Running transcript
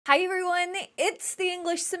Hi everyone, it's the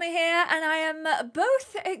EnglishSimmer here, and I am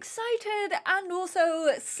both excited and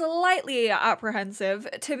also slightly apprehensive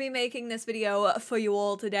to be making this video for you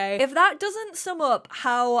all today. If that doesn't sum up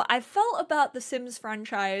how I felt about the Sims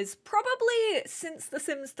franchise, probably since The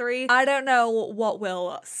Sims 3, I don't know what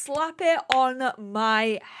will. Slap it on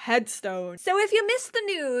my headstone. So if you missed the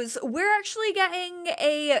news, we're actually getting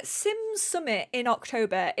a Sims Summit in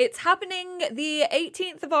October. It's happening the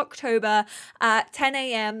 18th of October at 10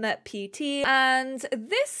 AM PT, and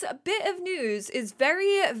this bit of news is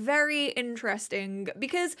very interesting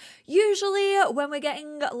because usually when we're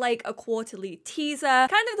getting like a quarterly teaser,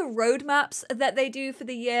 kind of the roadmaps that they do for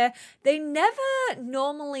the year, they never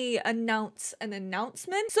normally announce an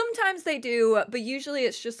announcement. Sometimes they do, but usually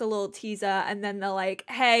it's just a little teaser and then they're like,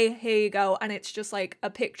 hey, here you go, and it's just like a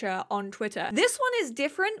picture on Twitter. This one is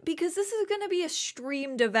different because this is going to be a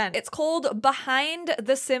streamed event. It's called Behind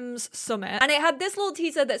the Sims Summit, and it had this little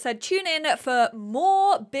teaser that said tune in for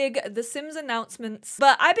more big The Sims announcements.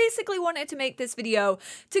 But I basically wanted to make this video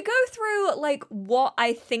to go through like what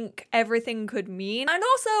I think everything could mean, and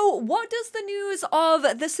also what does the news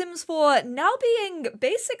of The Sims 4 now being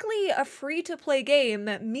basically a free-to-play game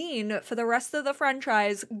mean for the rest of the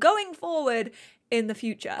franchise going forward in the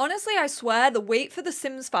future. Honestly, I swear the wait for The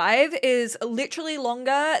Sims 5 is literally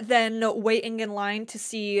longer than waiting in line to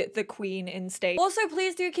see the Queen in state. Also,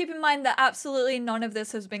 please do keep in mind that absolutely none of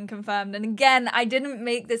this has been confirmed. And again, I didn't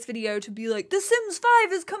make this video to be like, The Sims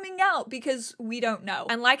 5 is coming out, because we don't know.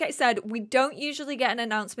 And like I said, we don't usually get an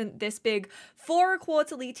announcement this big for a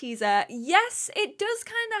quarterly teaser. Yes, it does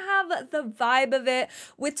kind of have the vibe of it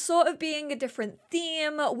with sort of being a different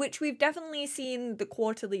theme, which we've definitely seen the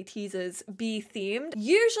quarterly teasers be themed.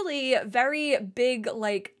 Usually very big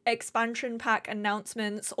like expansion pack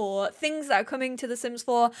announcements or things that are coming to The Sims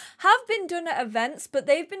 4 have been done at events, but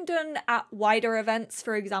they've been done at wider events,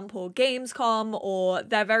 for example Gamescom or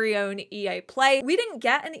their very own EA Play. We didn't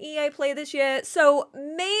get an EA Play this year, so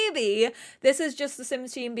maybe this is just the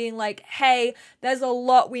Sims team being like, hey, there's a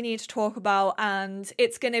lot we need to talk about and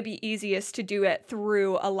it's gonna be easiest to do it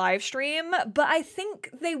through a live stream. But I think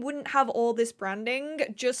they wouldn't have all this branding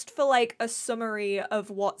just for like a summary of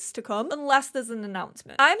what's to come unless there's an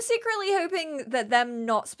announcement. I'm secretly hoping that them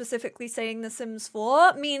not specifically saying The Sims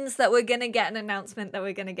 4 means that we're gonna get an announcement that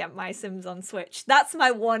we're gonna get My Sims on Switch. That's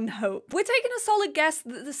my one hope. We're taking a solid guess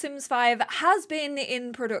that The Sims 5 has been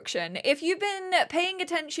in production. If you've been paying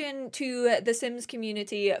attention to the Sims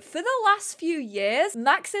community for the last few years,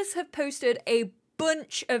 Maxis have posted a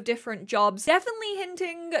bunch of different jobs, definitely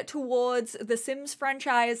hinting towards the Sims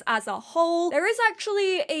franchise as a whole. There is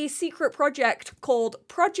actually a secret project called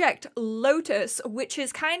Project Lotus, which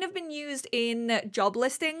has kind of been used in job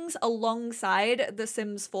listings alongside The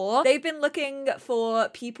Sims 4. They've been looking for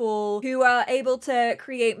people who are able to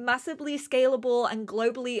create massively scalable and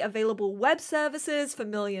globally available web services for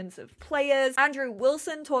millions of players. Andrew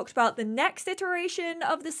Wilson talked about the next iteration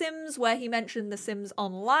of The Sims, where he mentioned The Sims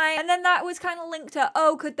Online, and then that was kind of linked to,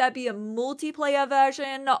 oh, could there be a multiplayer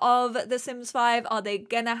version of The Sims 5? Are they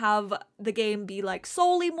gonna have the game be like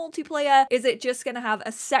solely multiplayer? Is it just gonna have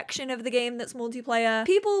a section of the game that's multiplayer?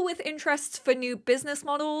 People with interests for new business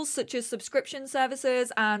models such as subscription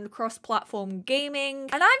services and cross-platform gaming.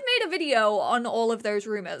 And I've made a video on all of those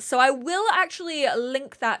rumors, so I will actually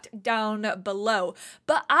link that down below.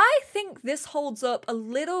 But I think this holds up a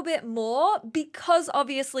little bit more because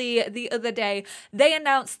obviously the other day they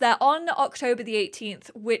announced that on October the 18th,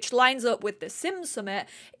 which lines up with the Sims Summit,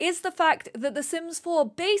 is the fact that the Sims 4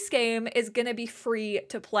 base game is gonna be free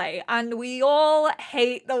to play. And we all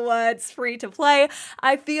hate the words free to play.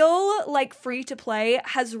 I feel like free to play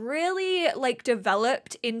has really like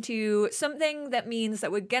developed into something that means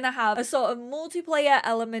that we're gonna have a sort of multiplayer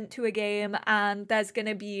element to a game and there's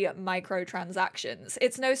gonna be microtransactions.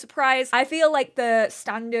 It's no surprise. I feel like the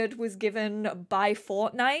standard was given by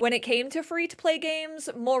Fortnite when it came to free to play games.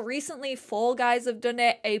 More recently, Fall Guys have done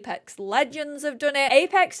it, Apex Legends have done it.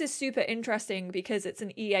 Apex is super interesting because it's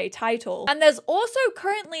an EA title. And there's also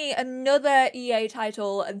currently another EA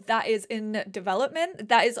title that is in development.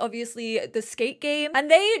 That is obviously the Skate game. And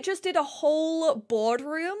they just did a whole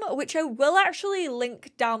boardroom, which I will actually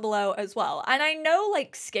link down below as well. And I know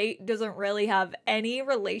like Skate doesn't really have any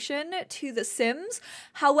relation to The Sims.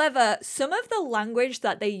 However, some of the language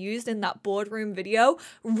that they used in that boardroom video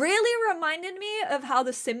really reminded me of how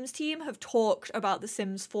the Sims team have talked talked about The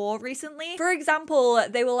Sims 4 recently. For example,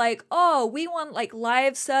 they were like, oh, we want like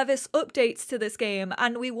live service updates to this game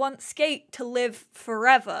and we want Skate to live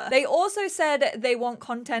forever. They also said they want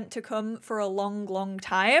content to come for a long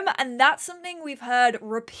time, and that's something we've heard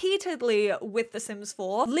repeatedly with The Sims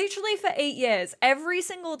 4. Literally for 8 years, every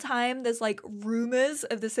single time there's like rumors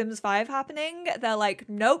of The Sims 5 happening, they're like,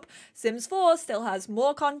 nope, Sims 4 still has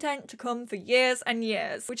more content to come for years and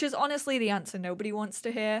years, which is honestly the answer nobody wants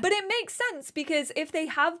to hear. But it makes sense because if they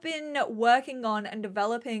have been working on and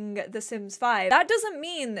developing The Sims 5, that doesn't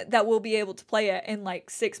mean that we'll be able to play it in like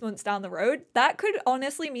 6 months down the road. That could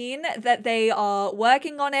honestly mean that they are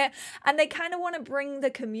working on it and they kind of want to bring the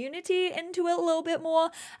community into it a little bit more,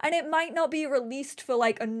 and it might not be released for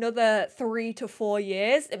like another 3 to 4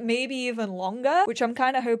 years, maybe even longer, which I'm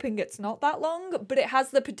kind of hoping it's not that long, but it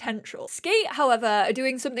has the potential. Skate, however, are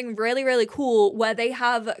doing something really cool where they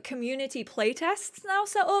have community playtests now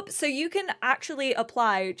set up, so you can actually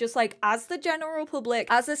apply just like as the general public,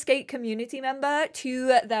 as a Skate community member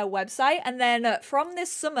to their website, and then from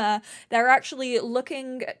this summer they're actually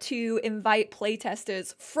looking to invite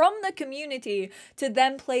playtesters from the community to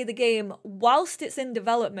then play the game whilst it's in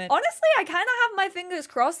development. Honestly, I kind of have my fingers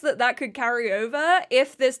crossed that that could carry over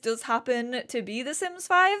if this does happen to be The Sims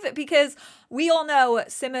 5, because we all know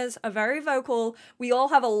Simmers are very vocal, we all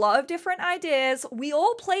have a lot of different ideas, we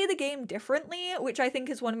all play the game differently, which I think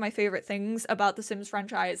is one of my favorite things about the Sims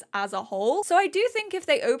franchise as a whole. So I do think if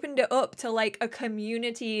they opened it up to like a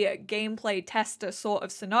community gameplay tester sort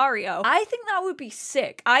of scenario, I think that would be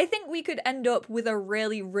sick. I think we could end up with a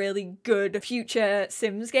really good future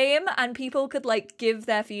Sims game, and people could like give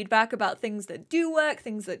their feedback about things that do work,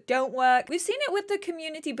 things that don't work. We've seen it with the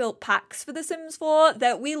community built packs for The Sims 4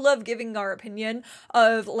 that we love giving our opinion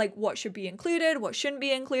of like what should be included, what shouldn't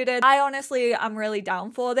be included. I honestly am really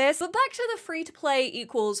down for this. But back to the free to play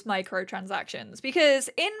equals microtransactions, because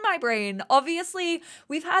in my brain, obviously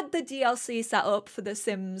we've had the DLC set up for The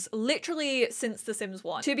Sims literally since The Sims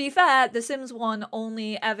 1. To be fair, The Sims 1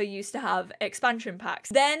 only ever used to have expansion packs.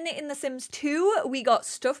 Then in The Sims 2, we got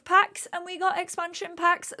stuff packs and we got expansion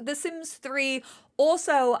packs. The Sims 3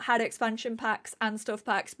 also had expansion packs and stuff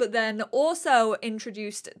packs, but then also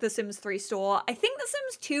introduced the Sims 3 store. I think The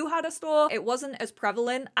Sims 2 had a store. It wasn't as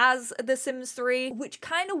prevalent as The Sims 3, which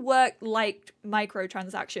kind of worked like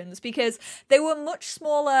microtransactions because they were much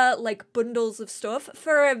smaller like bundles of stuff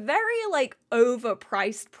for a very like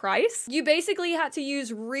overpriced price. You basically had to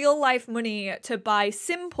use real life money to buy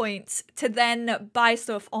sim points to then buy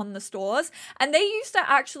stuff on the stores, and they used to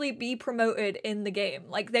actually be promoted in the game.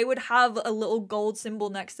 Like they would have a little gold symbol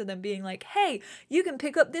next to them being like, hey, you can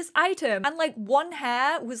pick up this item, and like one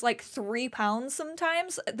hair was like £3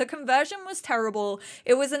 sometimes. The conversion was terrible.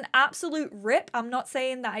 It was an absolute rip. I'm not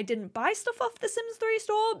saying that I didn't buy stuff off the Sims 3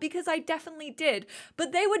 store, because I definitely did,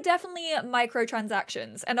 but they were definitely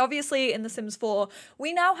microtransactions. And obviously in the Sims 4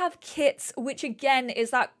 we now have kits, which again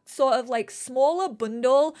is that sort of like smaller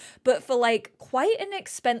bundle but for like quite an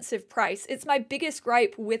expensive price. It's my biggest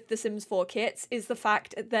gripe with the Sims 4 kits is the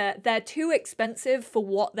fact that they're too expensive for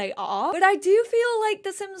what they are. But I do feel like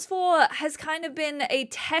The Sims 4 has kind of been a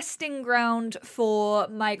testing ground for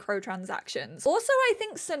microtransactions. Also, I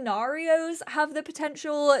think scenarios have the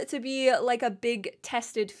potential to be like a big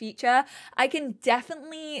tested feature. I can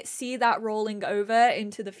definitely see that rolling over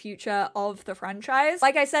into the future of the franchise.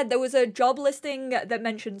 Like I said, there was a job listing that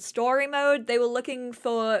mentioned story mode. They were looking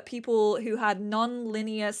for people who had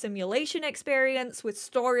non-linear simulation experience with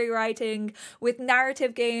story writing, with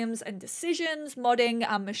narrative games and decisions, modding,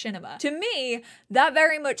 and machinima. To me, that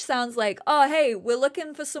very much sounds like, oh hey, we're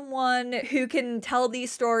looking for someone who can tell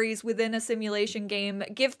these stories within a simulation game,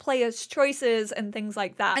 give players choices and things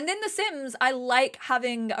like that. And in The Sims, I like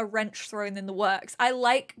having a wrench thrown in the works. I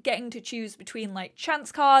like getting to choose between like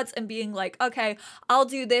chance cards and being like, okay, I'll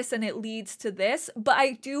do this and it leads to this, but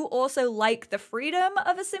I do also like the freedom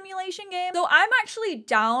of a simulation game. So I'm actually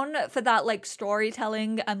down for that like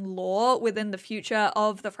storytelling and lore within the future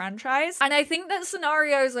of the franchise. And I think that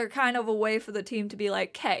scenarios are kind of a way for the team to be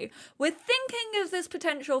like, okay, we're thinking of this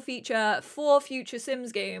potential feature for future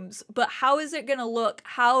Sims games, but how is it gonna look?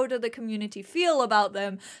 How do the community feel about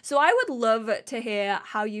them? So I would love to hear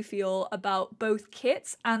how you feel about both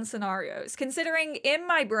kits and scenarios, considering in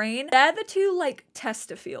my brain, they're the two like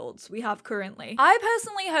tester fields we have currently. I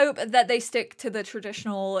personally hope that they stick to the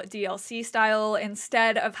traditional DLC style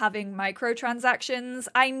instead of having microtransactions.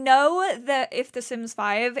 I know that if The Sims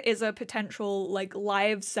 5 is a potential actual like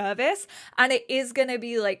live service, and it is gonna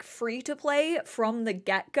be like free to play from the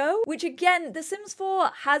get-go, which again, The Sims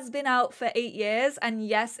 4 has been out for 8 years, and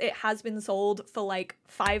yes, it has been sold for like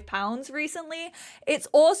 £5 recently. It's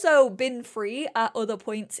also been free at other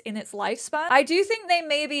points in its lifespan. I do think they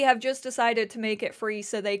maybe have just decided to make it free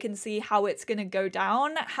so they can see how it's gonna go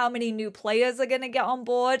down, how many new players are gonna get on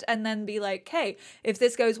board, and then be like, hey, if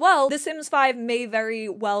this goes well, The Sims 5 may very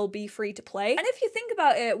well be free to play. And if you think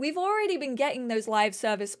about it, we've already been getting those live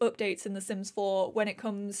service updates in The Sims 4 when it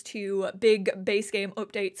comes to big base game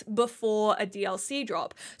updates before a DLC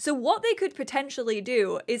drop. So what they could potentially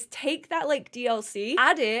do is take that like DLC,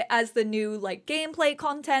 add it as the new like gameplay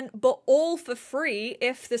content, but all for free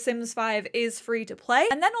if The Sims 5 is free to play.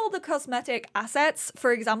 And then all the cosmetic assets,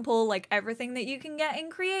 for example, like everything that you can get in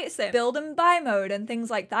Create Sim, build and buy mode and things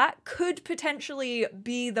like that, could potentially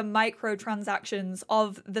be the microtransactions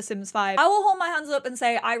of The Sims 5. I will hold my hands up and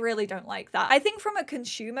say I really don't like that. I think from a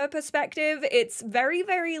consumer perspective, it's very,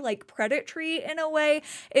 very like predatory in a way.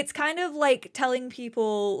 It's kind of like telling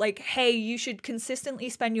people like, hey, you should consistently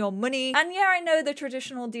spend your money. And yeah, I know the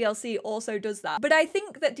traditional DLC also does that, but I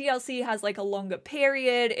think that DLC has like a longer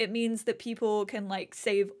period. It means that people can like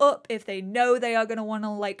save up if they know they are going to want to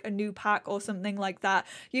like a new pack or something like that.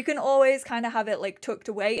 You can always kind of have it like tucked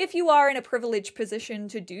away if you are in a privileged position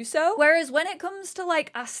to do so. Whereas when it comes to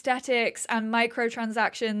like aesthetics and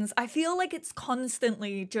microtransactions, I feel like it's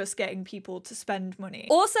constantly just getting people to spend money.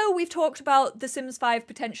 Also, we've talked about The Sims 5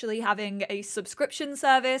 potentially having a subscription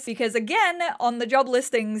service because again, on the job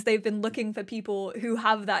listings, they've been looking for people who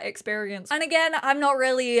have that experience. And again, I'm not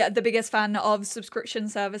really the biggest fan of subscription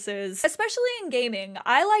services, especially in gaming.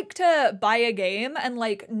 I like to buy a game and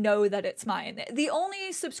like know that it's mine. The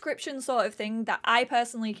only subscription sort of thing that I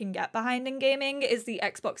personally can get behind in gaming is the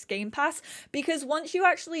Xbox Game Pass, because once you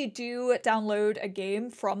actually do download a game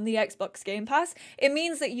from the Xbox Game Pass, it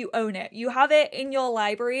means that you own it. You have it in your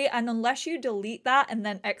library, and unless you delete that and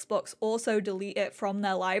then Xbox also delete it from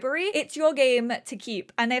their library, it's your game to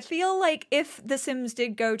keep. And I feel like if The Sims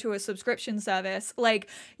did go to a subscription service, like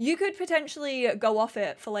you could potentially go off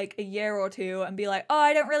it for like a year or two and be like, oh,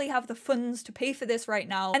 I don't really have the funds to pay for this right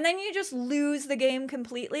now. And then you just lose the game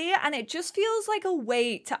completely, and it just feels like a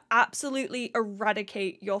way to absolutely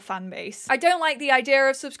eradicate your fan base. I don't like the idea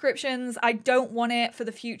of subscriptions. I don't want it for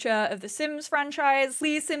the future of the Sims franchise.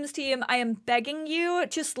 Please, Sims team, I am begging you,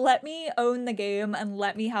 just let me own the game and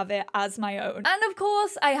let me have it as my own. And of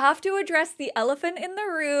course, I have to address the elephant in the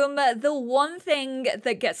room, the one thing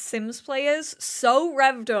that gets Sims players so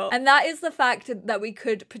revved up, and that is the fact that we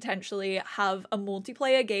could potentially have a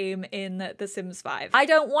multiplayer game in The Sims 5. I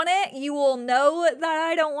don't want it. You all know that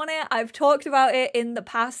I don't want it. I've talked about it in the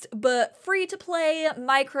past, but free to play,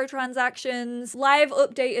 microtransactions, live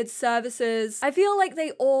updated services, I feel like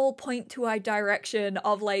they all point to a direction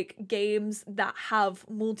of like games that have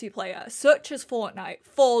multiplayer, such as Fortnite,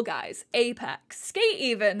 Fall Guys, Apex, Skate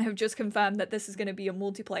even have just confirmed that this is going to be a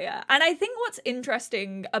multiplayer. And I think what's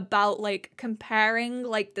interesting about like comparing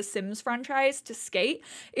like the Sims franchise to Skate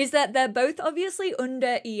is that they're both obviously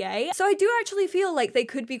under EA. So I do actually feel like they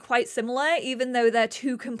could be quite similar, even though they're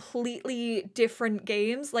two completely different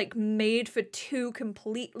games, like made for two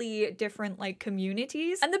completely different like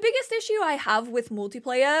communities. And the biggest issue I have with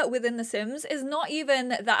multiplayer within The Sims is not even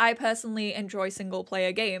that I personally enjoy single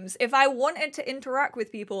player games. If I wanted to interact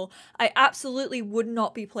with people, I absolutely would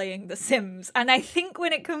not be playing The Sims. And I think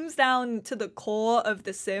when it comes down to the core of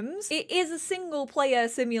The Sims, it is a single player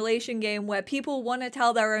simulation game where people want to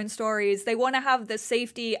tell their own stories. They want to have the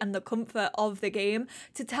safety and the comfort of the game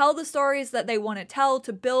to tell the stories that they want to tell,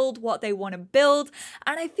 to build what they want to build.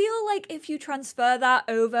 And I feel like if you transfer that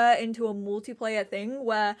over into a multiplayer thing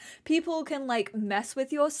where people can like mess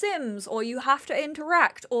with your Sims, or you have to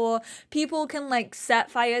interact, or people can like set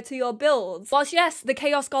fire to your builds. Whilst yes, the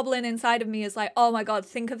Chaos Goblin inside of me is like, oh my god,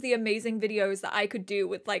 think of the amazing videos that I could do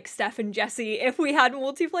with like Steph and Jesse if we had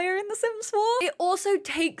multiplayer in The Sims 4. It also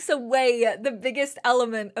takes away the biggest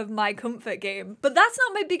element of my comfort game. But that's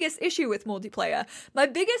not my biggest issue with multiplayer. My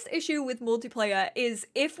biggest issue with multiplayer is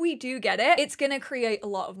if we do get it, it's gonna create a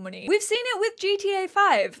lot of money. We've seen it with GTA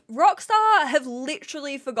 5. Rockstar have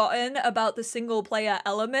literally forgotten about the single player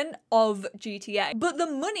element of GTA, but the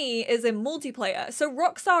money is in multiplayer. So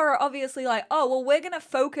Rockstar are obviously like, oh, well, we're gonna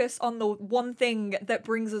focus on the one thing that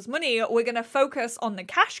brings us money. We're gonna focus on the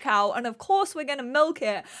cash cow, and of course we're gonna milk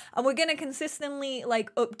it, and we're gonna consistently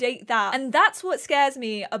like update that. And that's what scares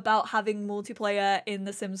me about having multiplayer in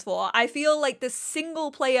The Sims 4. I feel like the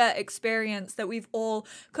single player experience that we've all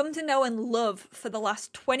come to know and love for the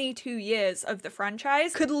last 22 years of the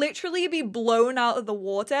franchise could literally be blown out of the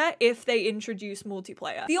water if they introduce multiplayer.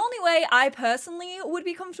 multiplayer. The only way I personally would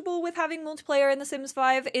be comfortable with having multiplayer in The Sims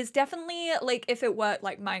 5 is definitely like if it were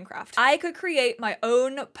like Minecraft. I could create my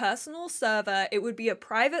own personal server. It would be a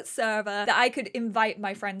private server that I could invite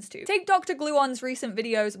my friends to. Take Dr. Gluon's recent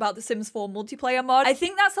videos about the Sims 4 multiplayer mod. I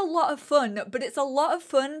think that's a lot of fun, but it's a lot of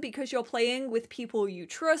fun because you're playing with people you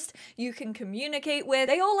trust, you can communicate with.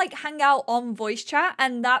 They all like hang out on voice chat,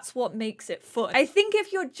 and that's what makes it fun. I think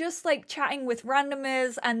if you're just like chatting with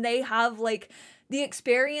randomers and they have like the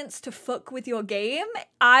experience to fuck with your game,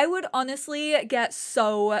 I would honestly get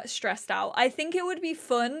so stressed out. I think it would be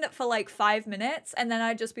fun for like 5 minutes and then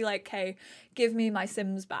I'd just be like, okay, give me my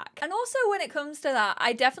Sims back. And also when it comes to that,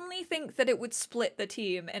 I definitely think that it would split the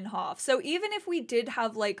team in half. So even if we did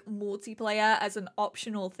have like multiplayer as an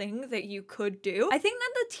optional thing that you could do, I think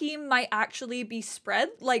that the team might actually be spread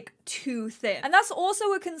like too thin. And that's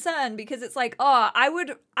also a concern because it's like, oh, I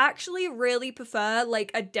would actually really prefer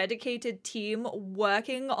like a dedicated team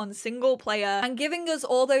working on single player and giving us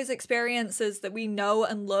all those experiences that we know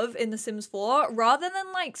and love in The Sims 4 rather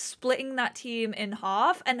than like splitting that team in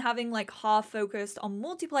half and having like half focused on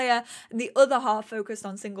multiplayer and the other half focused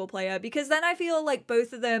on single player, because then I feel like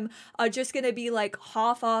both of them are just gonna be like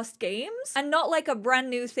half-assed games and not like a brand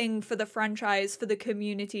new thing for the franchise, for the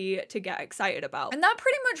community to get excited about. And that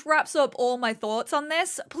pretty much wraps up all my thoughts on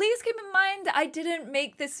this. Please keep in mind I didn't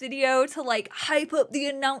make this video to like hype up the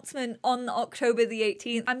announcement on October the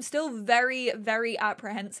 18th. I'm still very, very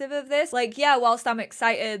apprehensive of this. Like, yeah, whilst I'm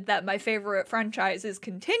excited that my favorite franchise is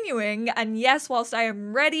continuing, and yes, whilst I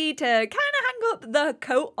am ready to kind of hang up the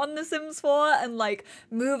coat on The Sims 4 and like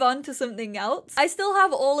move on to something else, I still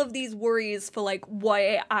have all of these worries for like what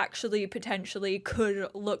it actually potentially could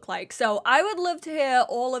look like. So I would love to hear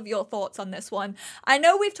all of your thoughts on this one. I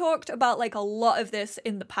know we've talked about like a lot of this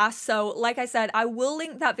in the past, so like I said, I will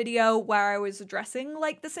link that video where I was addressing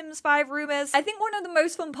like the Sims 5 rumors. I think one of the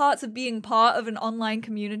most fun parts of being part of an online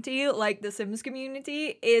community like the Sims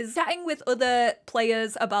community is chatting with other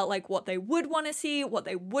players about like what they would want to see, what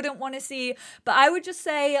they wouldn't want to see. But I would just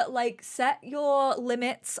say like set your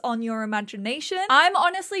limits on your imagination. I'm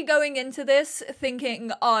honestly going into this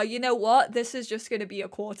thinking, oh, you know what? This is just going to be a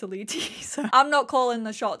quarterly teaser. I'm not calling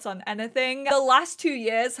the shots on anything. The last 2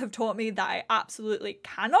 years have taught me that I absolutely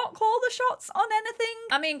cannot call the shots on anything.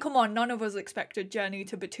 I mean, come on, none of us expected Journey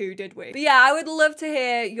to Batu, did we? But yeah, I would love to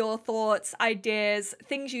hear your thoughts, ideas,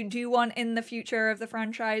 things you do want in the future of the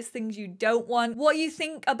franchise, things you don't want, what you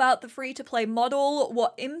think about the free-to-play model,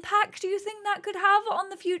 what impact do you think that could have on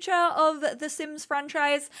the future of the Sims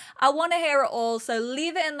franchise? I want to hear it all, so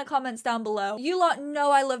leave it in the comments down below. You lot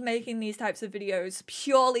know I love making these types of videos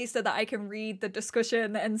purely so that I can read the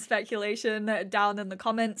discussion and speculation down in the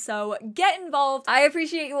comments, so get involved. I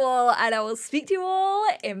appreciate you all, and I will speak to you all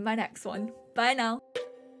in my next one. Bye now.